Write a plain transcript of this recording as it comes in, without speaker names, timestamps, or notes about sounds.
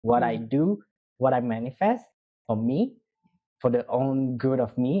what I Mm. do, what I manifest for me, for the own good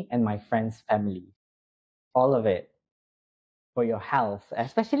of me and my friends, family, all of it for your health.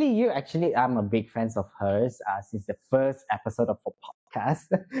 Especially you, actually, I'm a big fan of hers since the first episode of her podcast.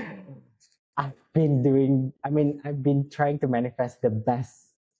 I've been trying to manifest the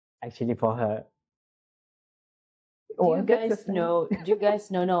best actually for her. Do you Well, that's the guys thing. know? Do you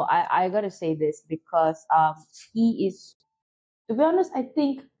guys know? No, I gotta say this because he is, to be honest, I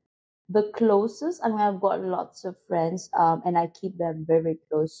think the closest. I mean, I've got lots of friends, and I keep them very, very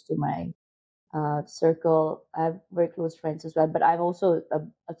close to my circle. I have very close friends as well, but I'm also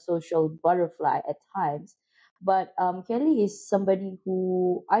a social butterfly at times. But Kelly is somebody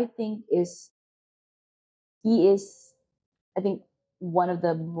who I think is, I think, one of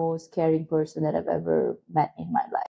the most caring person that I've ever met in my life.